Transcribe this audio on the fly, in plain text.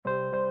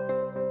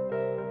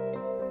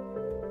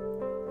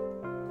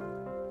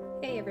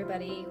Hey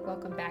everybody,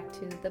 welcome back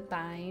to The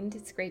Bind.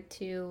 It's great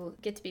to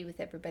get to be with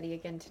everybody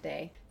again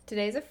today.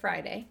 Today's a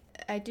Friday.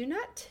 I do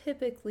not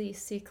typically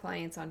see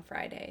clients on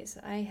Fridays.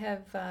 I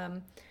have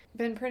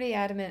been pretty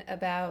adamant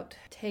about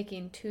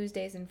taking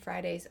Tuesdays and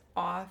Fridays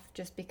off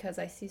just because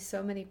I see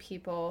so many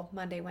people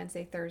Monday,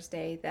 Wednesday,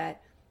 Thursday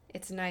that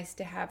it's nice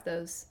to have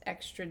those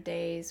extra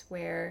days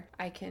where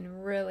I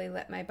can really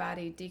let my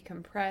body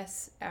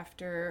decompress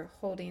after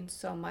holding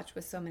so much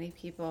with so many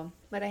people.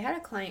 But I had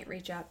a client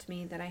reach out to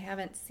me that I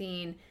haven't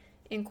seen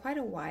in quite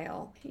a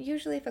while.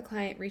 Usually if a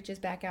client reaches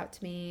back out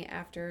to me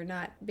after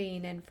not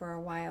being in for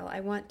a while,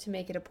 I want to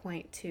make it a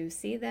point to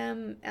see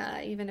them.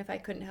 Even if I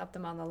couldn't help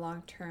them on the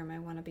long term, I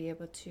want to be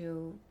able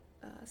to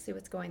see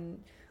what's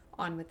going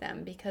on with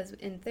them, because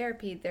in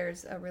therapy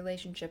there's a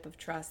relationship of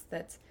trust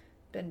that's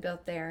been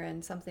built there,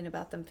 and something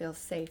about them feels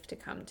safe to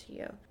come to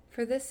you.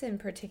 For this in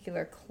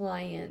particular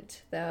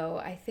client,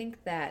 though, I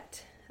think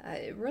that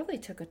it really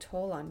took a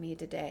toll on me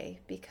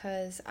today,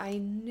 because I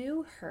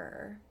knew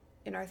her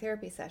in our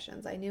therapy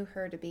sessions. I knew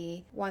her to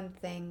be one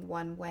thing,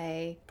 one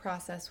way,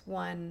 process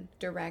one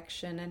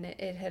direction, and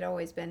it had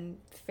always been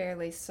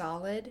fairly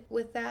solid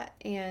with that,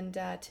 and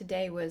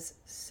today was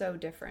so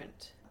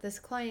different. This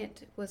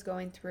client was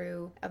going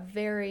through a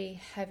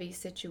very heavy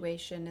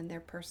situation in their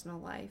personal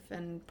life,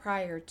 and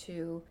prior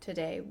to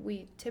today,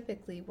 we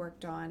typically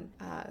worked on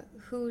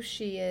who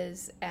she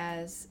is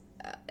as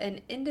an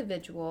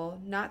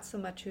individual, not so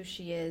much who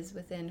she is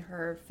within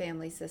her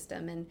family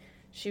system, and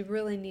she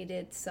really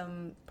needed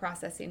some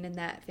processing in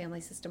that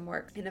family system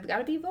work. And I've got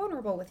to be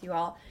vulnerable with you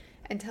all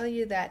and tell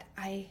you that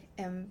I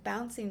am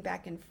bouncing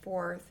back and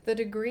forth the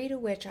degree to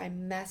which I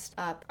messed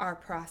up our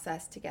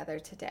process together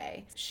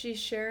today. She's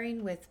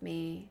sharing with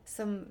me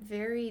some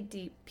very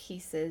deep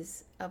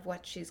pieces of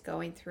what she's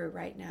going through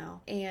right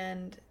now.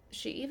 And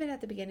she even at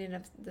the beginning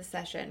of the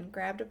session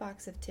grabbed a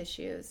box of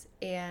tissues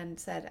and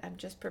said, "I'm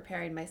just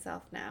preparing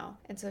myself now."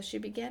 And so she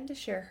began to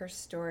share her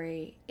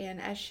story. And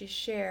as she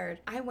shared,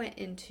 I went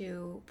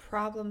into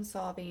problem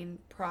solving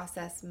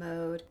process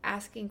mode,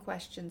 asking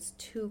questions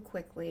too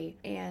quickly.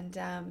 And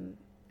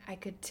I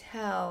could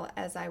tell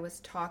as I was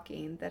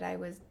talking that I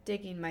was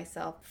digging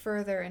myself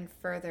further and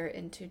further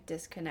into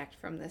disconnect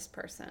from this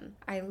person.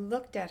 I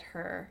looked at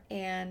her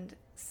and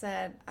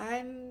said,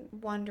 "I'm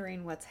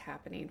wondering what's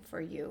happening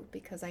for you,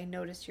 because I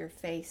notice your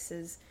face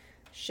is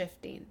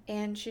shifting."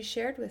 And she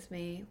shared with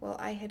me, well,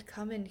 I had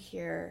come in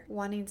here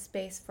wanting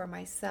space for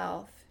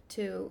myself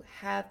to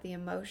have the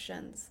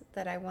emotions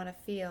that I want to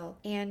feel,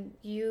 and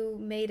you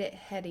made it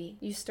heady.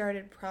 You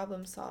started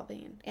problem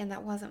solving, and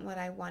that wasn't what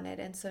I wanted,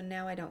 and so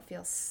now I don't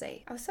feel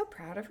safe. I was so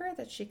proud of her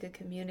that she could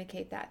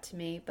communicate that to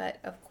me, but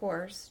of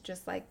course,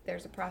 just like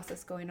there's a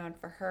process going on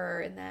for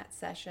her in that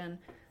session,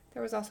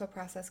 there was also a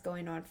process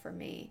going on for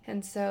me.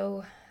 And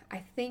so I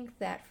think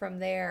that from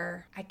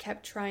there, I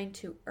kept trying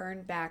to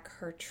earn back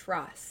her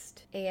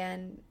trust.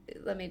 And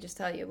let me just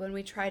tell you, when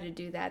we try to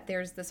do that,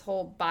 there's this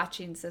whole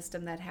botching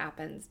system that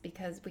happens,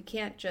 because we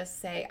can't just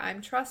say, "I'm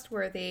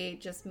trustworthy,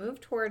 just move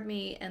toward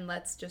me and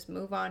let's just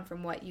move on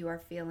from what you are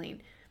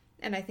feeling."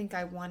 And I think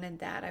I wanted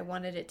that. I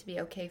wanted it to be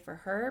okay for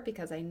her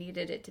because I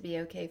needed it to be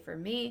okay for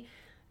me.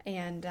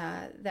 And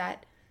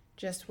that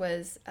just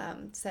was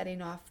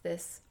setting off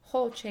this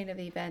whole chain of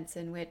events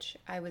in which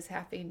I was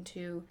having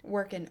to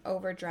work in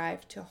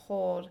overdrive to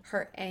hold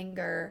her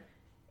anger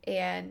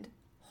and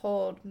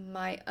hold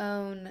my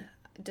own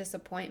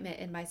disappointment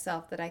in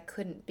myself that I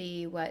couldn't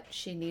be what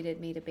she needed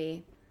me to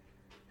be.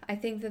 I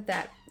think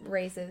that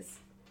raises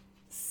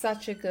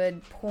such a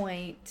good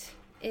point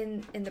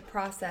in the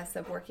process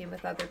of working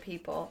with other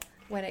people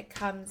when it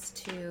comes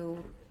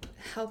to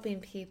helping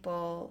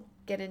people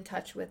get in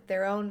touch with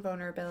their own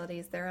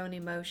vulnerabilities, their own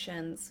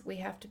emotions. We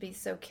have to be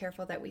so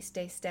careful that we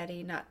stay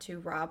steady, not to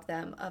rob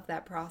them of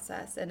that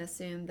process and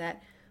assume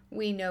that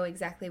we know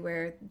exactly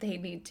where they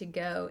need to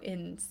go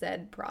in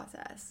said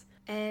process.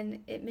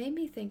 And it made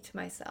me think to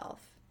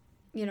myself,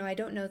 I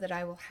don't know that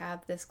I will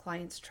have this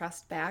client's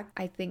trust back.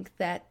 I think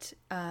that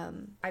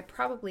I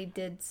probably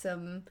did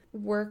some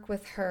work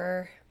with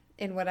her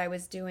in what I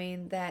was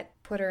doing that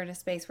put her in a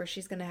space where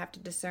she's going to have to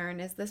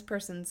discern, is this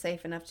person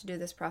safe enough to do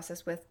this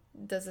process with?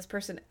 Does this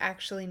person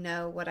actually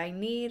know what I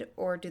need,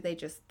 or do they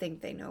just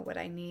think they know what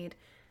I need?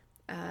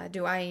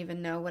 Do I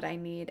even know what I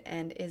need,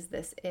 and is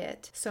this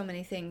it? So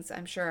many things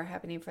I'm sure are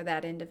happening for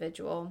that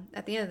individual.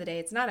 At the end of the day,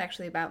 it's not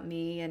actually about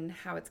me and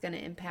how it's going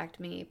to impact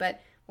me, but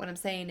what I'm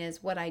saying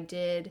is what I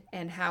did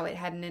and how it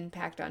had an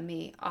impact on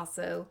me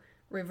also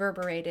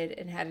reverberated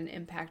and had an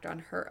impact on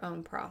her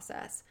own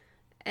process.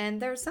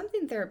 And there's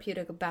something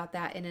therapeutic about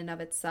that in and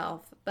of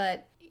itself.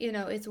 But,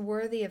 it's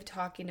worthy of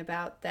talking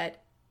about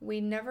that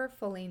we never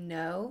fully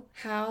know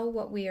how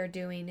what we are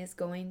doing is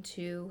going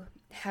to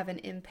have an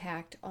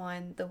impact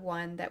on the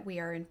one that we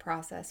are in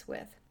process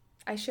with.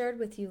 I shared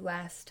with you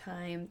last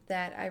time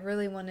that I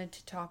really wanted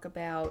to talk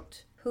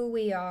about who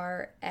we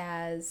are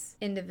as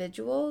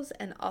individuals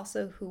and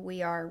also who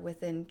we are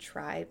within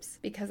tribes,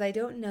 because I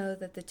don't know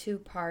that the two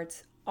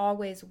parts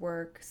always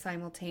work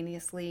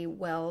simultaneously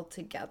well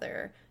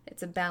together.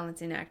 It's a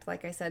balancing act.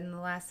 Like I said in the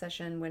last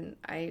session when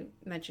I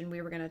mentioned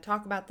we were going to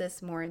talk about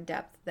this more in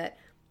depth, that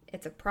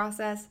it's a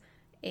process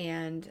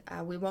and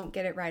we won't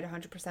get it right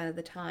 100% of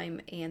the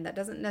time, and that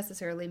doesn't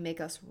necessarily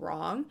make us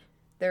wrong.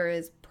 There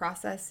is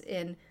process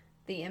in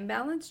the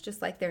imbalance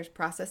just like there's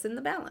process in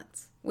the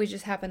balance. We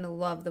just happen to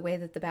love the way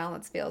that the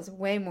balance feels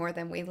way more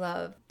than we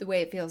love the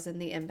way it feels in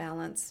the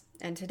imbalance.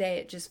 And today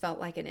it just felt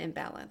like an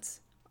imbalance.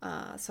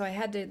 So I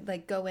had to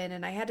go in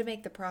and I had to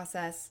make the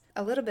process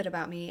a little bit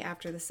about me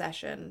after the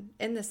session.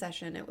 In the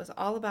session, it was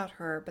all about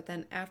her, but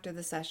then after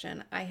the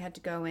session, I had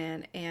to go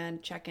in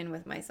and check in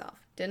with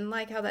myself. Didn't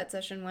like how that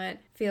session went,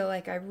 feel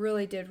like I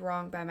really did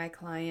wrong by my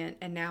client,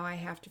 and now I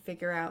have to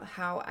figure out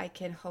how I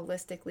can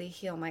holistically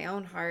heal my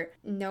own heart,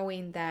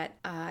 knowing that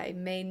I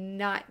may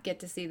not get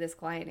to see this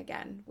client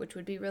again, which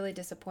would be really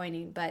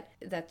disappointing, but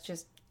that's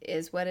just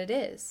is what it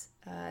is.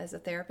 As a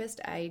therapist,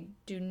 I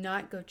do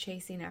not go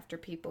chasing after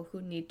people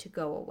who need to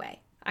go away.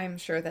 I'm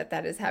sure that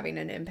that is having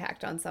an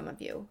impact on some of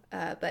you,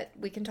 but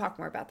we can talk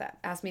more about that.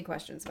 Ask me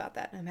questions about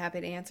that. I'm happy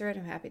to answer it.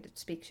 I'm happy to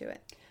speak to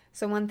it.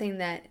 So one thing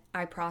that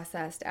I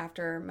processed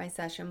after my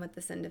session with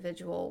this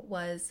individual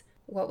was,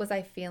 what was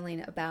I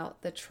feeling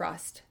about the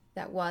trust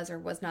that was or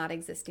was not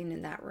existing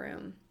in that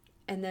room?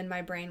 And then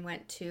my brain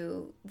went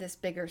to this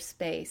bigger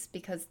space,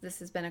 because this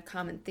has been a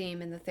common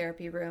theme in the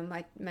therapy room.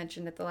 I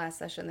mentioned at the last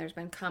session, there's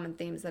been common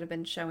themes that have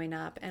been showing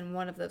up. And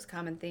one of those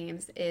common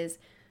themes is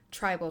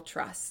tribal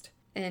trust.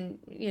 And,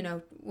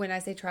 when I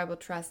say tribal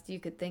trust, you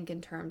could think in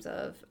terms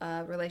of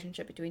a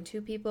relationship between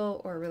two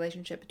people or a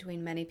relationship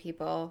between many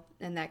people.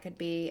 And that could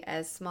be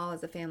as small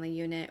as a family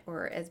unit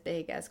or as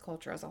big as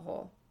culture as a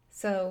whole.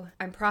 So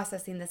I'm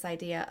processing this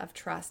idea of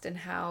trust and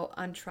how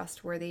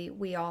untrustworthy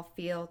we all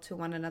feel to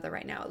one another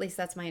right now. At least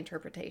that's my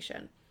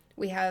interpretation.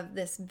 We have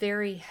this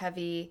very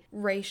heavy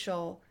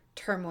racial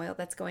turmoil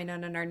that's going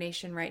on in our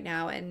nation right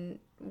now. And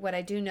what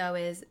I do know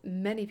is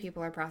many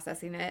people are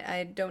processing it.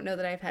 I don't know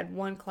that I've had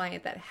one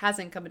client that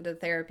hasn't come into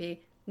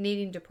therapy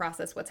needing to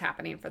process what's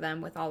happening for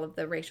them with all of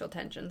the racial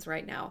tensions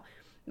right now.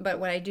 But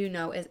what I do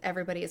know is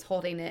everybody is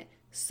holding it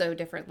so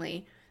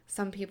differently.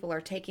 Some people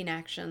are taking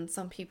action.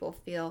 Some people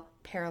feel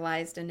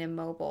paralyzed and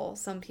immobile.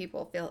 Some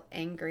people feel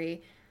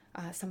angry.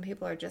 Some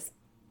people are just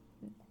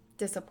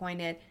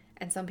disappointed.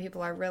 And some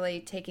people are really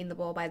taking the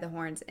bull by the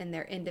horns in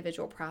their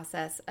individual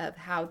process of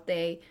how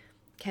they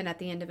can, at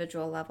the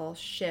individual level,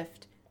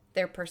 shift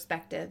their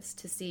perspectives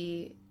to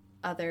see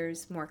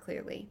others more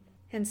clearly.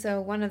 And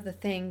so one of the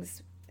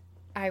things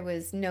I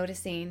was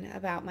noticing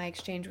about my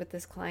exchange with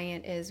this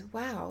client is,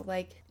 wow,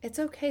 it's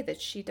okay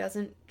that she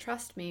doesn't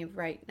trust me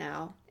right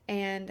now.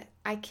 And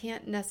I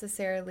can't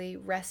necessarily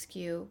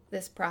rescue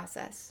this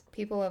process.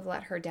 People have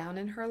let her down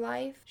in her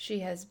life. She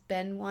has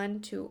been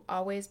one to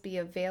always be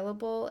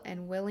available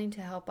and willing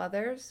to help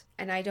others.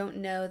 And I don't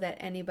know that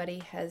anybody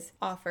has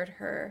offered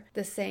her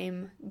the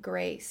same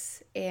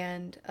grace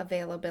and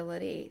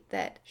availability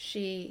that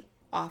she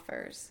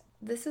offers.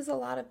 This is a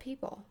lot of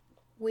people.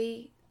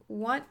 We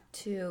want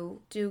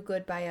to do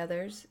good by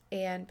others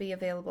and be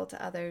available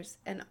to others,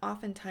 and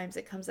oftentimes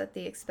it comes at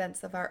the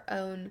expense of our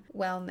own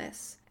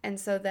wellness. And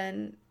so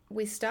then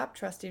we stop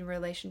trusting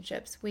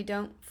relationships. We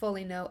don't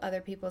fully know other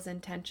people's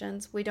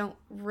intentions. We don't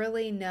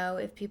really know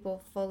if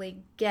people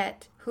fully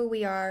get who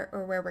we are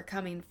or where we're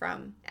coming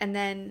from. And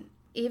then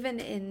even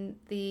in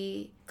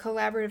the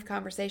collaborative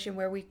conversation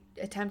where we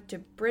attempt to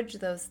bridge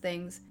those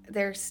things,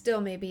 there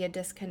still may be a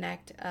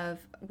disconnect of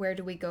where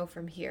do we go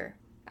from here.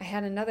 I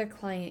had another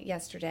client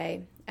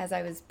yesterday, as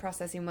I was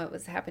processing what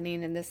was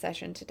happening in this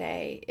session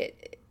today.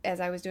 As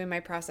I was doing my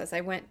process,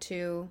 I went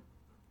to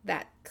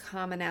that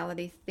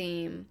commonality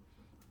theme.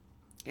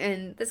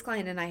 And this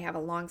client and I have a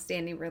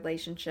long-standing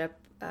relationship.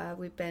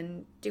 We've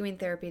been doing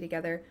therapy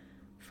together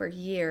for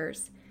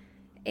years.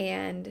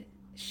 And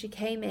she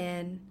came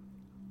in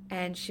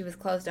and she was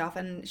closed off.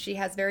 And she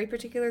has very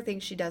particular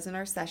things she does in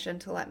our session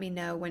to let me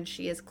know when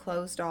she is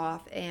closed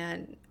off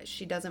and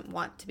she doesn't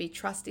want to be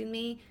trusting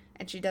me,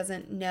 and she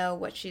doesn't know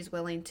what she's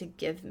willing to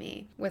give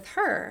me. With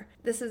her,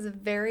 this is a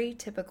very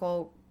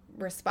typical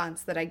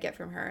response that I get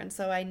from her. And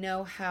so I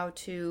know how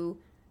to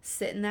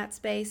sit in that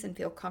space and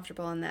feel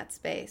comfortable in that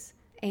space.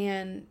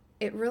 And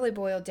it really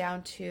boiled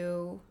down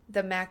to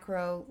the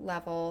macro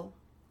level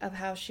of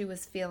how she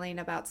was feeling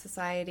about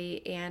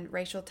society and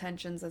racial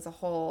tensions as a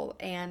whole,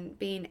 and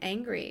being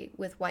angry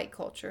with white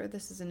culture.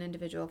 This is an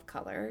individual of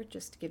color,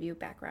 just to give you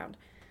background.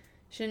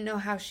 She didn't know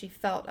how she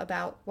felt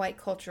about white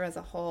culture as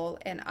a whole,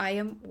 and I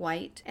am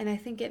white, and I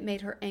think it made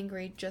her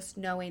angry just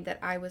knowing that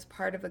I was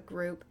part of a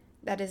group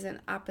that is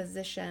in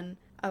opposition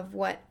of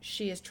what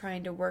she is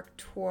trying to work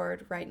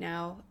toward right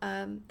now.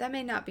 That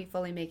may not be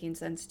fully making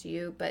sense to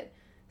you, but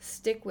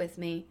stick with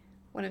me.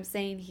 What I'm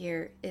saying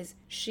here is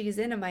she's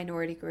in a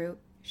minority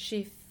group.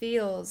 She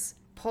feels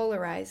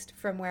polarized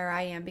from where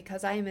I am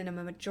because I am in a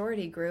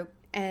majority group,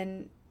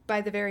 and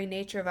by the very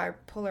nature of our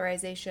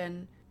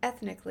polarization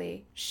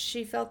ethnically,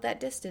 she felt that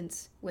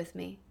distance with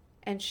me,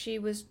 and she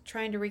was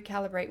trying to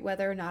recalibrate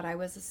whether or not I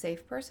was a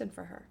safe person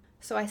for her.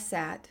 So I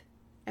sat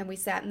and we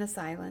sat in the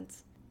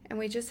silence, and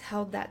we just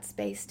held that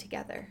space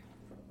together.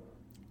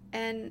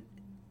 And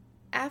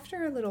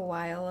after a little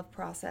while of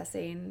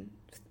processing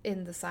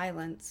in the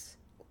silence,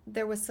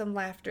 there was some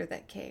laughter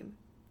that came.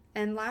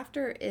 And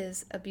laughter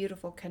is a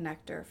beautiful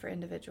connector for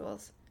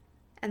individuals.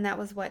 And that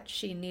was what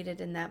she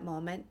needed in that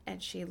moment,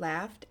 and she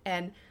laughed.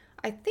 And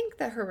I think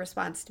that her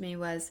response to me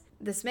was,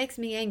 this makes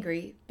me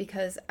angry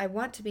because I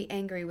want to be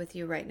angry with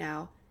you right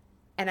now,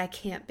 and I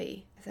can't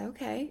be. I said,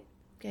 okay,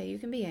 you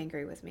can be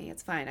angry with me.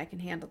 It's fine. I can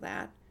handle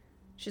that.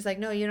 She's like,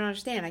 no, you don't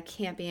understand. I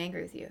can't be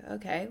angry with you.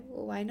 Okay,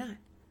 well, why not?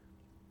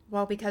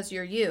 Well, because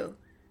you're you.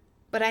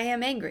 But I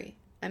am angry.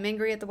 I'm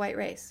angry at the white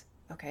race.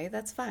 Okay,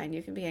 that's fine.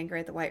 You can be angry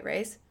at the white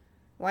race.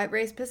 White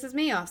race pisses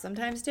me off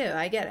sometimes too.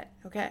 I get it.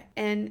 Okay.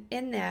 And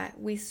in that,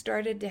 we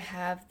started to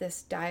have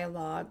this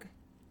dialogue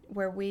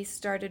where we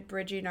started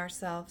bridging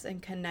ourselves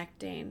and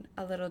connecting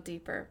a little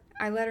deeper.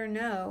 I let her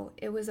know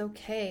it was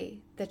okay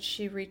that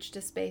she reached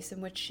a space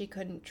in which she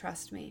couldn't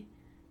trust me.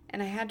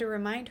 And I had to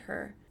remind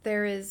her,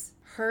 there is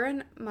her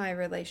and my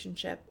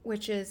relationship,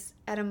 which is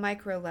at a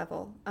micro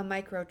level, a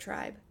micro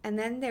tribe. And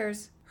then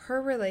there's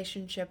her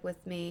relationship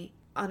with me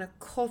on a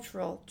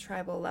cultural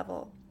tribal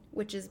level,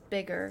 which is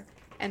bigger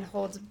and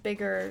holds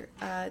bigger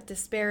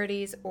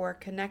disparities or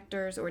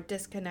connectors or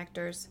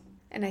disconnectors.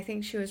 And I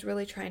think she was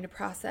really trying to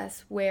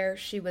process where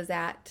she was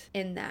at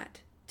in that,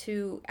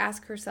 to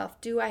ask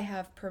herself, do I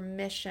have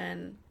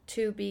permission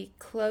to be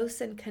close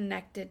and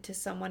connected to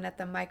someone at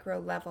the micro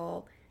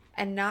level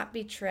and not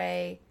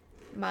betray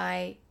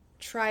my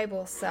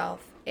tribal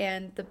self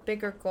and the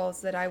bigger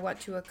goals that I want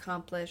to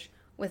accomplish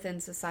within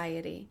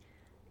society?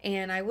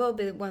 And I will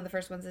be one of the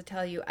first ones to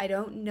tell you, I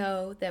don't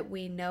know that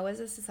we know as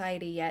a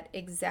society yet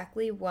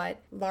exactly what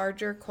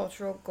larger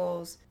cultural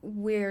goals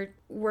we're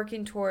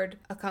working toward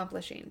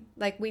accomplishing.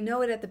 Like, we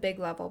know it at the big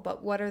level,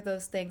 but what are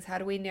those things? How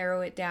do we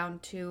narrow it down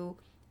to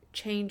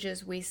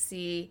changes we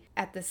see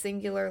at the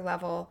singular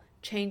level,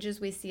 changes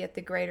we see at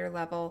the greater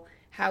level,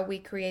 how we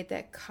create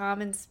that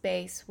common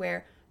space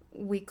where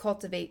we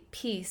cultivate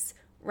peace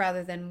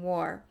rather than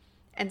war.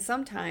 And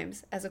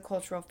sometimes, as a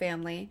cultural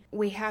family,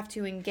 we have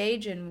to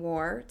engage in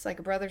war. It's like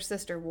a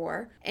brother-sister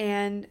war,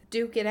 and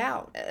duke it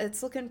out.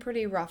 It's looking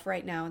pretty rough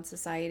right now in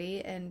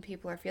society, and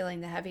people are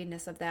feeling the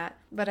heaviness of that.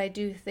 But I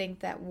do think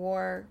that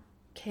war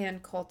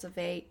can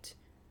cultivate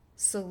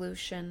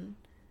solution,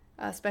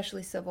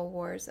 especially civil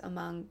wars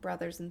among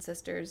brothers and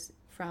sisters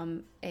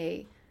from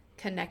a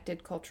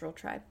connected cultural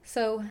tribe.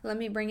 So let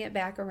me bring it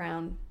back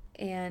around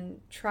and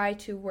try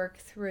to work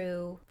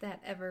through that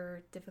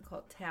ever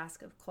difficult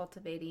task of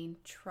cultivating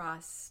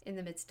trust in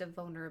the midst of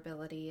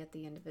vulnerability at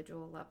the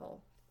individual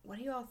level. What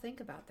do you all think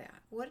about that?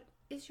 What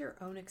is your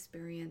own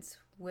experience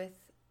with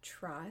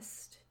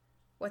trust?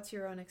 What's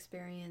your own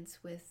experience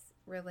with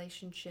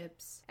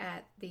relationships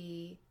at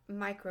the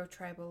micro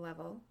tribal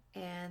level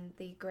and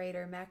the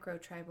greater macro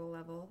tribal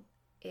level,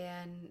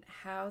 and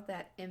how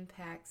that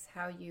impacts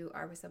how you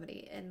are with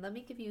somebody? And let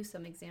me give you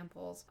some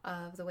examples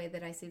of the way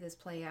that I see this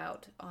play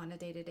out on a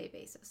day-to-day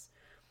basis.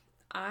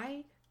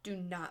 I do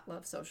not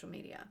love social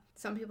media.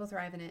 Some people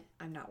thrive in it.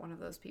 I'm not one of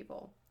those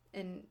people.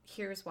 And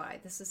here's why.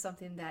 This is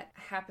something that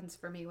happens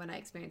for me when I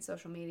experience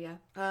social media.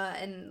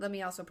 And let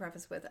me also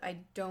preface with, I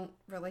don't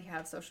really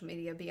have social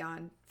media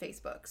beyond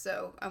Facebook.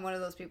 So I'm one of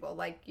those people,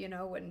 like, you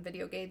know, when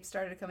video games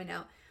started coming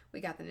out, we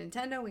got the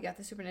Nintendo, we got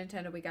the Super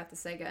Nintendo, we got the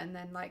Sega, and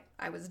then, like,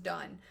 I was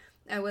done.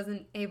 I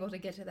wasn't able to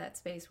get to that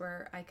space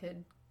where I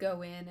could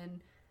go in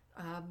and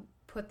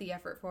put the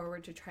effort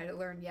forward to try to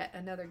learn yet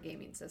another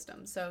gaming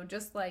system. So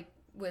just like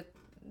with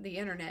the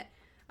internet,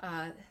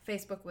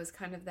 Facebook was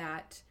kind of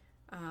that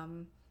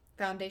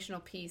foundational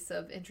piece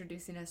of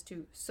introducing us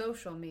to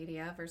social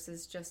media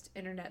versus just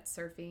internet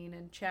surfing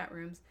and chat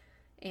rooms.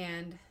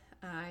 And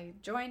I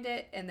joined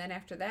it, and then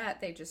after that,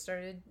 they just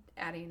started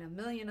adding a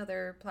million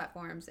other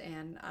platforms,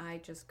 and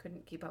I just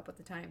couldn't keep up with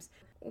the times.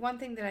 One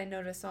thing that I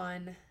notice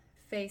on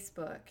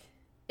Facebook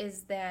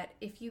is that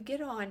if you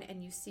get on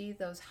and you see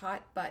those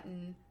hot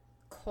button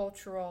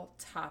cultural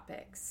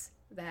topics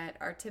that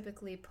are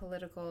typically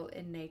political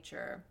in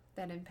nature,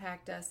 that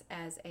impact us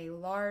as a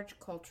large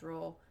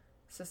cultural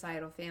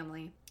societal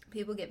family,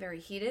 people get very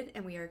heated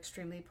and we are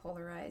extremely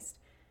polarized.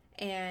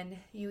 And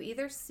you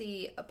either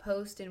see a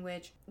post in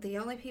which the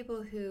only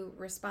people who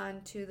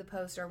respond to the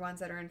post are ones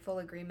that are in full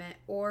agreement,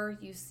 or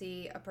you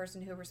see a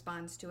person who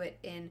responds to it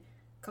in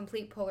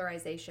complete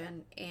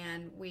polarization,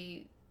 and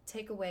we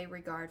take away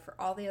regard for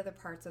all the other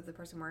parts of the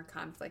person we're in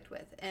conflict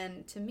with.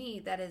 And to me,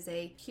 that is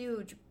a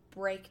huge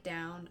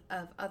breakdown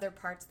of other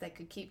parts that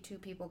could keep two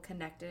people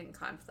connected in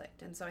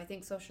conflict. And so I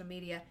think social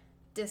media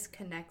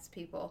disconnects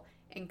people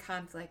in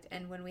conflict.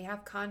 And when we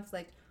have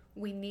conflict,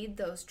 we need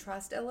those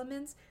trust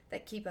elements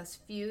that keep us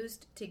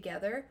fused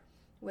together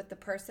with the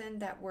person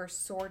that we're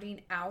sorting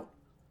out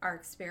our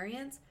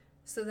experience,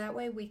 so that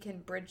way we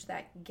can bridge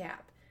that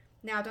gap.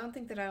 Now, I don't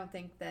think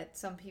that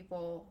some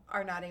people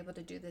are not able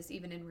to do this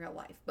even in real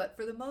life, but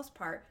for the most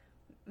part,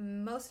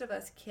 most of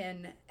us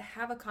can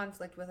have a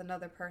conflict with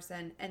another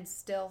person and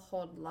still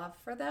hold love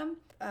for them.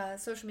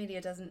 Social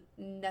media doesn't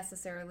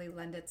necessarily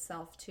lend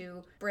itself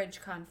to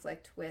bridge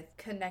conflict with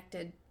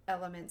connected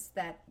elements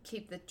that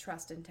keep the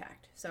trust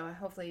intact. So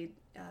hopefully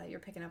you're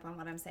picking up on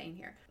what I'm saying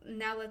here.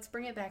 Now let's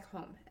bring it back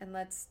home and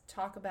let's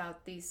talk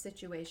about these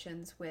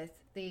situations with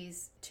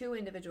these two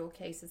individual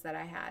cases that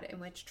I had in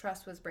which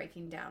trust was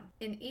breaking down.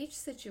 In each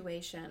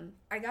situation,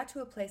 I got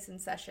to a place in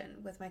session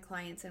with my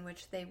clients in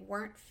which they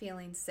weren't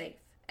feeling safe.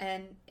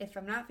 And if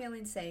I'm not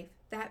feeling safe,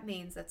 that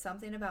means that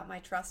something about my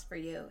trust for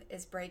you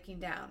is breaking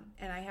down,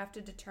 and I have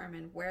to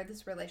determine where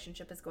this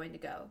relationship is going to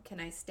go. Can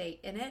I stay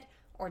in it,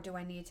 or do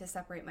I need to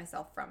separate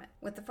myself from it?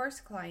 With the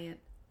first client,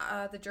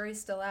 the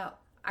jury's still out.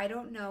 I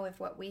don't know if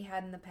what we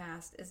had in the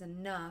past is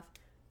enough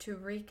to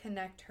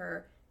reconnect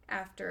her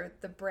after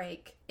the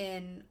break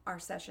in our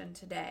session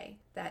today,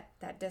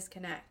 that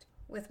disconnect.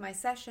 With my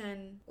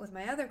session with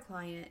my other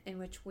client, in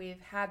which we've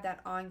had that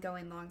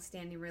ongoing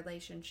long-standing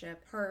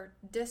relationship, her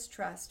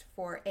distrust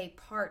for a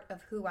part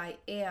of who I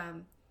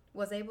am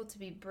was able to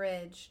be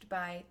bridged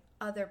by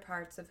other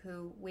parts of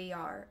who we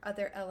are,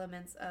 other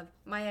elements of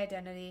my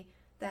identity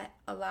that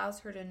allows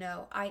her to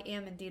know I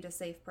am indeed a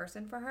safe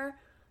person for her.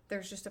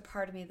 There's just a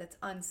part of me that's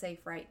unsafe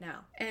right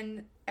now.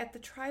 And at the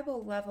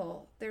tribal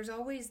level, there's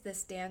always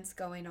this dance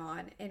going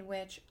on in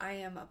which I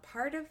am a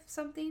part of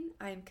something,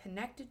 I'm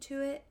connected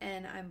to it,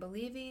 and I'm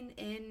believing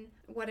in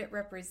what it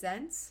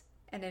represents,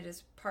 and it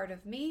is part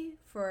of me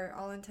for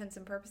all intents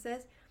and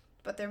purposes.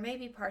 But there may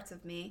be parts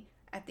of me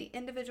at the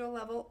individual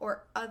level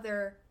or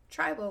other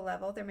tribal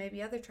level, there may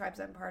be other tribes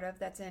I'm part of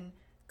that's in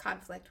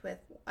conflict with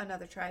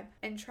another tribe,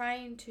 and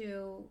trying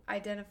to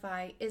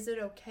identify, is it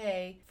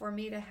okay for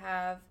me to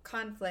have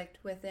conflict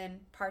within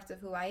parts of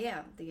who I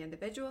am, the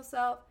individual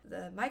self,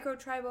 the micro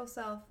tribal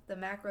self, the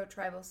macro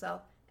tribal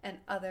self, and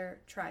other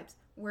tribes.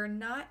 We're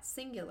not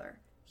singular.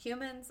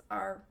 Humans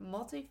are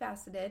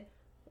multifaceted.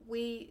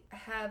 We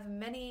have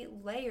many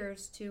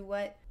layers to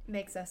what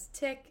makes us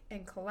tick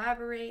and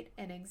collaborate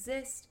and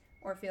exist,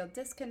 or feel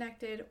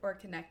disconnected or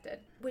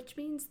connected, which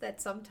means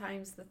that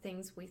sometimes the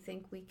things we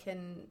think we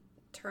can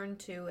turn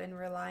to and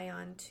rely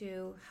on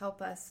to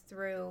help us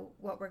through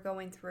what we're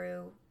going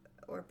through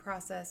or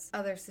process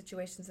other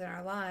situations in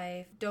our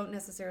life don't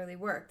necessarily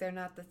work. They're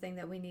not the thing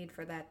that we need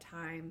for that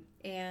time.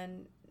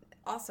 And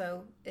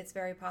also, it's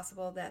very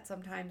possible that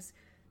sometimes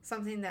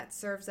something that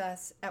serves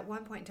us at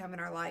one point in time in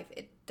our life,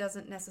 it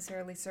doesn't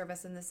necessarily serve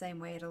us in the same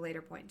way at a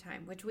later point in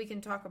time, which we can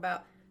talk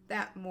about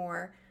that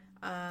more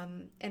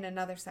in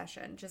another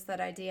session. Just that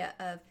idea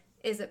of,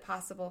 is it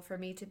possible for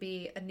me to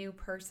be a new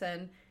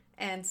person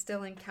and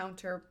still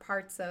encounter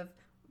parts of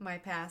my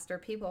past or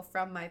people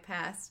from my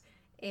past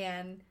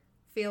and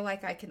feel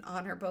like I can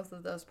honor both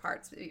of those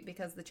parts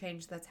because of the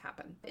change that's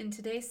happened. In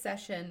today's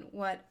session,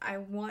 what I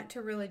want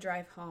to really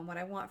drive home, what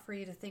I want for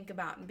you to think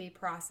about and be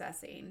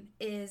processing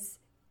is,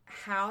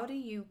 how do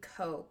you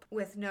cope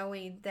with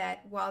knowing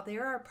that while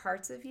there are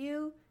parts of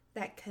you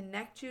that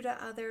connect you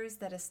to others,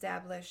 that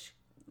establish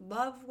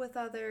love with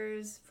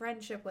others,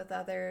 friendship with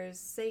others,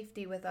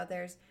 safety with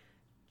others,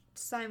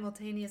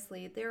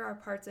 simultaneously, there are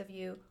parts of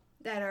you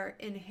that are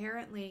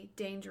inherently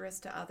dangerous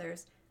to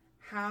others.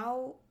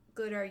 How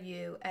good are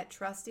you at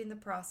trusting the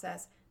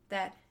process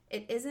that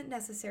it isn't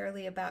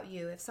necessarily about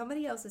you? If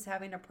somebody else is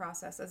having a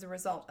process as a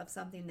result of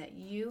something that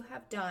you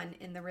have done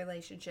in the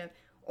relationship,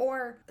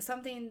 or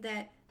something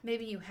that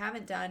maybe you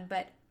haven't done,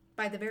 but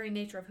by the very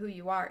nature of who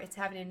you are, it's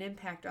having an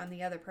impact on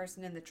the other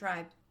person in the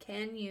tribe,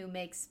 can you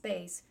make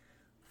space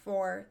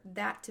for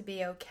that to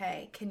be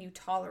okay? Can you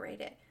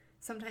tolerate it?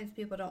 Sometimes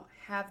people don't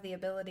have the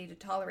ability to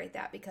tolerate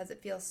that because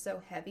it feels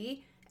so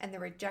heavy and the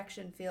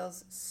rejection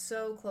feels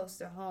so close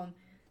to home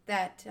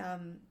that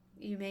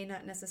you may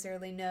not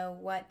necessarily know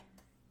what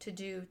to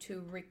do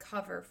to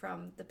recover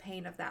from the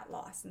pain of that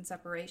loss and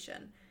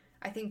separation.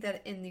 I think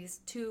that in these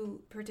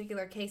two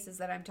particular cases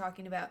that I'm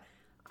talking about,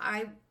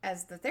 I,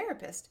 as the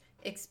therapist,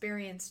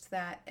 experienced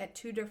that at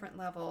two different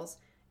levels.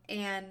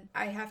 And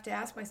I have to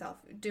ask myself,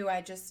 do I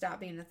just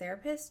stop being a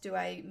therapist? Do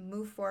I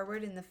move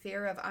forward in the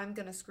fear of I'm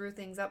going to screw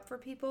things up for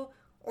people?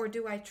 Or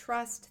do I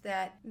trust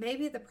that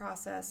maybe the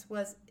process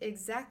was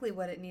exactly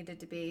what it needed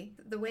to be?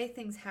 The way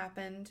things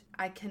happened,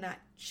 I cannot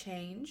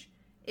change.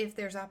 If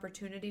there's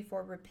opportunity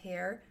for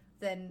repair,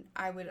 then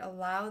I would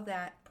allow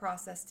that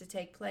process to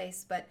take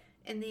place. But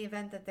in the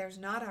event that there's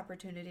not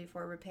opportunity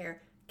for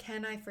repair,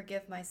 can I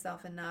forgive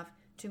myself enough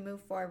to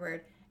move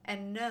forward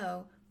and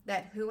know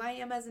that who I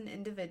am as an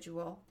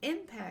individual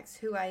impacts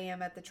who I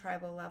am at the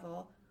tribal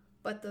level,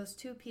 but those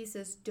two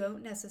pieces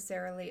don't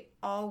necessarily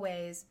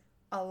always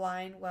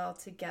align well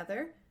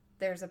together.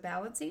 There's a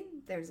balancing,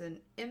 there's an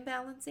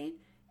imbalancing,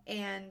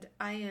 and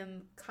I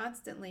am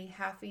constantly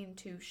having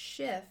to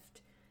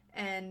shift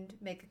and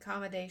make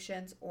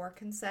accommodations or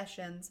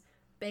concessions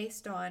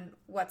based on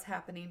what's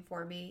happening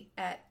for me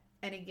at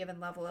any given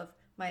level of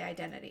my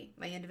identity,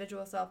 my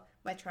individual self,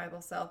 my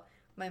tribal self,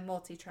 my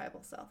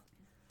multi-tribal self.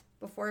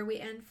 Before we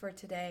end for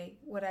today,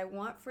 what I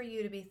want for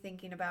you to be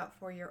thinking about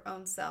for your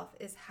own self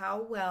is,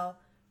 how well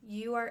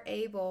you are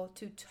able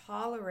to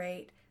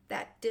tolerate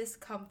that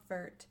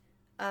discomfort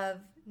of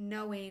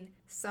knowing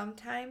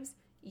sometimes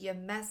you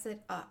mess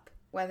it up,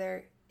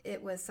 whether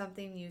it was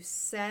something you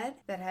said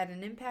that had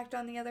an impact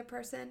on the other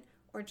person,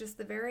 or just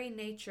the very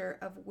nature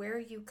of where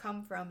you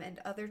come from and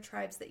other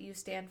tribes that you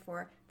stand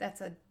for,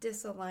 that's a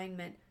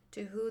disalignment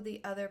to who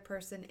the other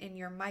person in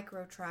your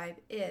micro tribe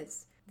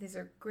is. These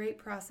are great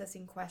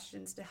processing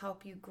questions to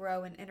help you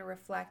grow and inner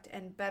reflect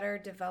and better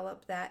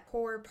develop that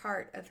core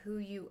part of who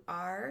you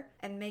are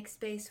and make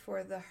space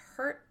for the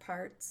hurt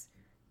parts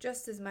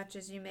just as much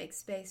as you make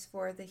space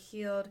for the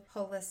healed,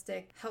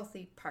 holistic,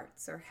 healthy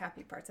parts or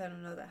happy parts. I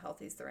don't know that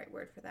healthy is the right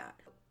word for that.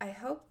 I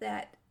hope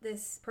that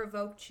this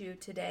provoked you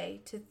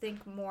today to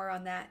think more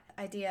on that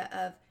idea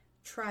of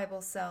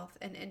tribal self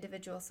and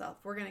individual self.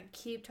 We're going to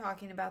keep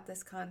talking about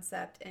this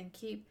concept and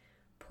keep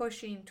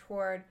pushing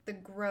toward the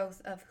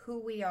growth of who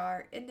we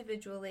are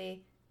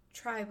individually,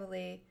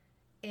 tribally,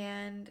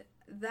 and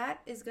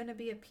that is going to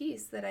be a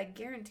piece that I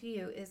guarantee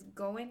you is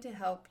going to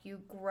help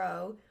you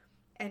grow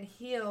and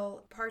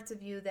heal parts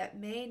of you that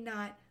may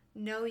not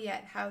know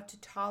yet how to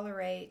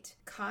tolerate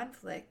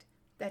conflict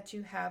that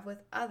you have with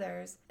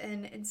others.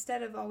 And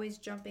instead of always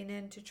jumping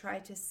in to try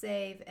to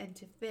save and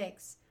to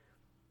fix,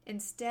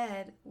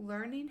 instead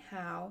learning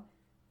how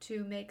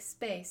to make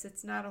space.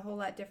 It's not a whole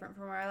lot different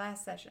from our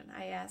last session.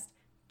 I asked,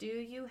 do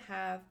you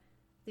have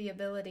the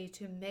ability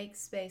to make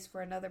space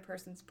for another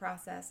person's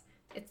process?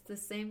 It's the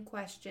same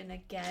question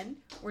again.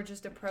 We're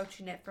just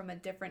approaching it from a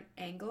different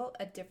angle,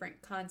 a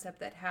different concept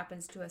that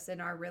happens to us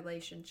in our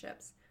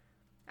relationships.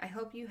 I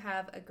hope you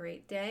have a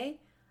great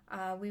day.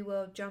 We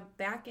will jump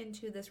back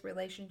into this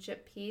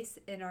relationship piece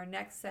in our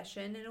next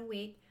session in a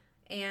week.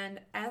 And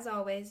as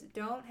always,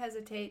 don't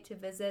hesitate to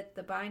visit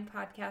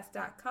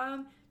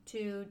thebindpodcast.com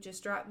to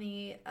just drop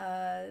me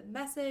a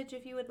message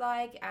if you would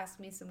like, ask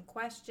me some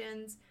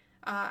questions.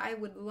 I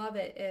would love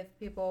it if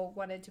people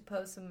wanted to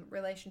pose some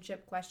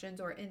relationship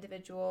questions or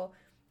individual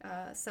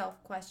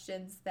self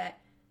questions that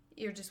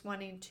you're just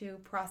wanting to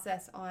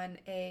process on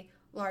a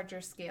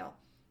larger scale.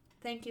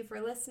 Thank you for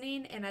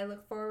listening, and I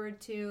look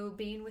forward to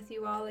being with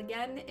you all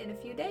again in a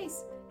few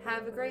days.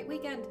 Have a great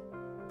weekend.